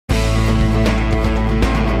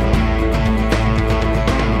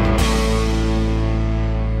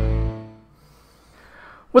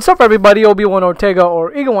What's up, everybody? vmortega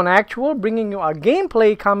or Eagle One Actual, bringing you a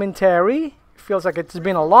gameplay commentary. It feels like it's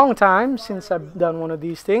been a long time since I've done one of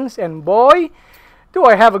these things, and boy, do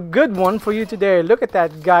I have a good one for you today. Look at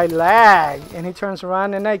that guy lag, and he turns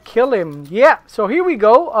around and I kill him. Yeah, so here we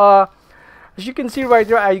go. As you can see right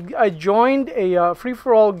there, I joined a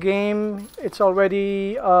free-for-all game. It's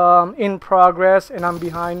already in progress, and I'm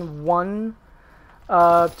behind 1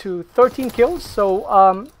 to 13 kills.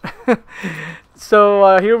 So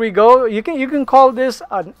so here we go. You can call this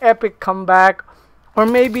an epic comeback, or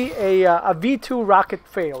maybe a V2 rocket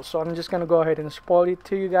fail. So I'm just gonna go ahead and spoil it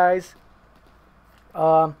to you guys.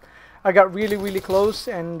 I got really close,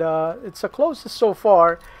 and it's the closest so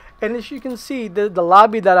far. And as you can see, the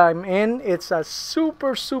lobby that I'm in, it's a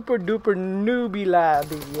super duper newbie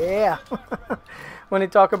lobby. Yeah. When they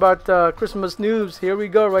talk about Christmas noobs, here we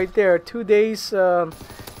go right there. 2 days, 2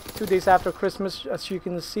 days after Christmas, as you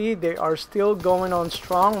can see, they are still going on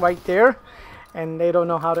strong right there, and they don't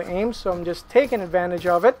know how to aim. So I'm just taking advantage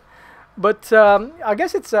of it. But I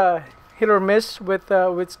guess it's a hit or miss with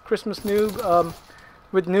Christmas noob.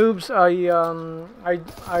 With noobs,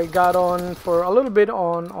 I got on for a little bit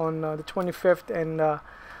on the 25th, and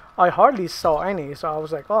I hardly saw any. So I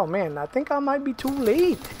was like, oh man, I think I might be too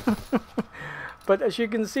late. But as you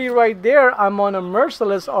can see right there, I'm on a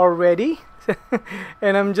merciless already,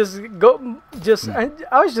 and I'm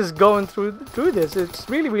I was just going through this. It's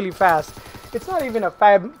really fast. It's not even a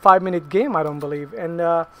five-minute game, I don't believe. And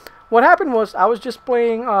what happened was I was just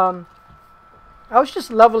playing. I was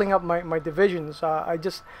just leveling up my divisions. I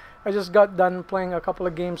just got done playing a couple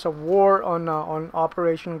of games of war on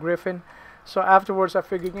Operation Griffin. So afterwards, I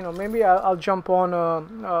figured, you know, maybe I'll jump on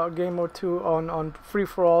a game or two on free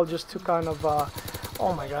for all, just to kind of.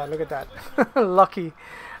 Oh my God! Look at that! Lucky,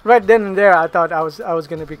 right then and there. I thought I was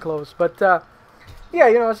gonna be close, but yeah,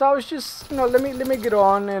 you know. So I was just, you know, let me get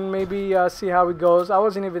on and maybe see how it goes. I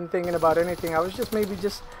wasn't even thinking about anything. I was just maybe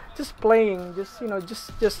just playing, just, you know,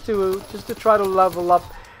 just to try to level up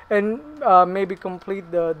and maybe complete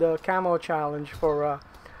the camo challenge for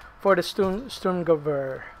the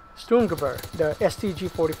Sturmgewehr, the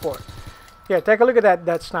STG-44. Yeah, take a look at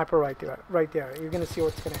that sniper right there. You're gonna see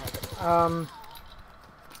what's gonna happen.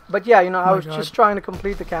 But yeah, you know, I was just trying to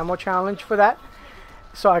complete the camo challenge for that,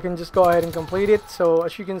 so I can just go ahead and complete it. So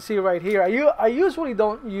as you can see right here, I usually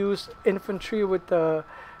don't use infantry with the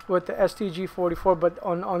STG-44, but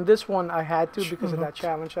on this one I had to, because of that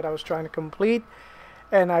challenge that I was trying to complete,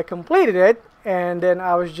 and I completed it. And then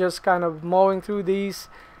I was just kind of mowing through these,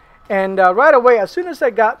 and right away, as soon as I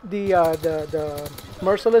got the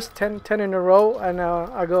merciless 10 in a row, and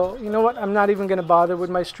I go, you know what, I'm not even gonna bother with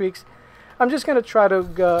my streaks. I'm just gonna try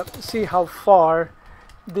to see how far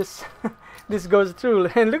this this goes through.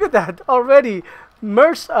 And look at that already.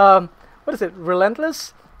 What is it,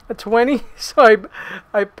 relentless? 20. So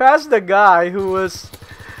I passed the guy who was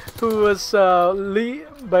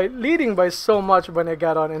leading by so much when I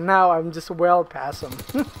got on, and now I'm just well past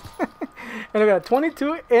him. And I got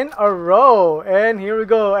 22 in a row, and here we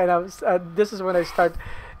go. And this is when I start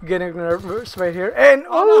getting nervous right here. And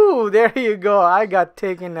oh, there you go. I got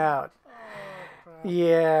taken out.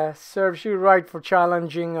 Yeah, serves you right for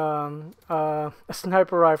challenging a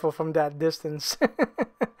sniper rifle from that distance.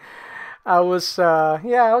 I was a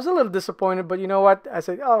little disappointed, but you know what? I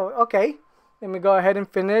said, oh, okay, let me go ahead and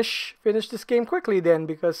finish this game quickly then,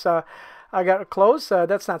 because I got close.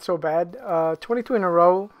 That's not so bad. 22 in a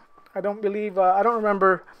row. I don't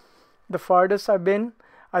remember the farthest I've been.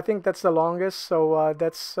 I think that's the longest. So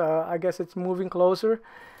that's I guess it's moving closer.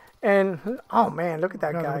 And oh man, look at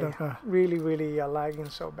that guy! Really lagging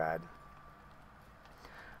so bad.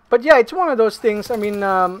 But yeah, it's one of those things. I mean,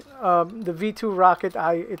 the V2 rocket,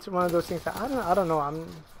 it's one of those things that I don't know.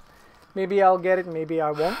 Maybe I'll get it, maybe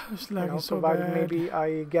I won't. It's lagging so provided bad. Maybe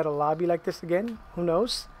I get a lobby like this again. Who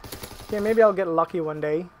knows? Yeah, maybe I'll get lucky one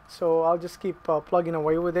day. So I'll just keep plugging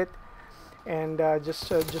away with it, and just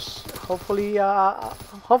hopefully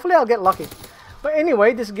I'll get lucky. But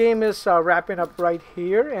anyway, this game is wrapping up right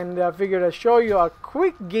here, and I figured I'd show you a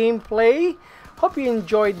quick gameplay. Hope you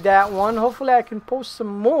enjoyed that one. Hopefully I can post some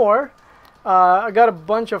more. I got a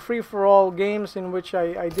bunch of free-for-all games in which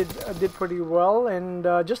I did pretty well, and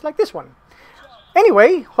just like this one.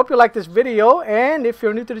 Anyway, hope you liked this video, and if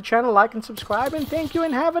you're new to the channel, like and subscribe, and thank you,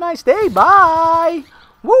 and have a nice day. Bye!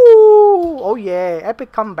 Woo! Oh yeah,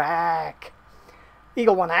 epic comeback.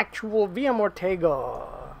 Eagle One Actual vmortega.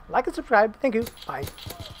 Like and subscribe. Thank you. Bye.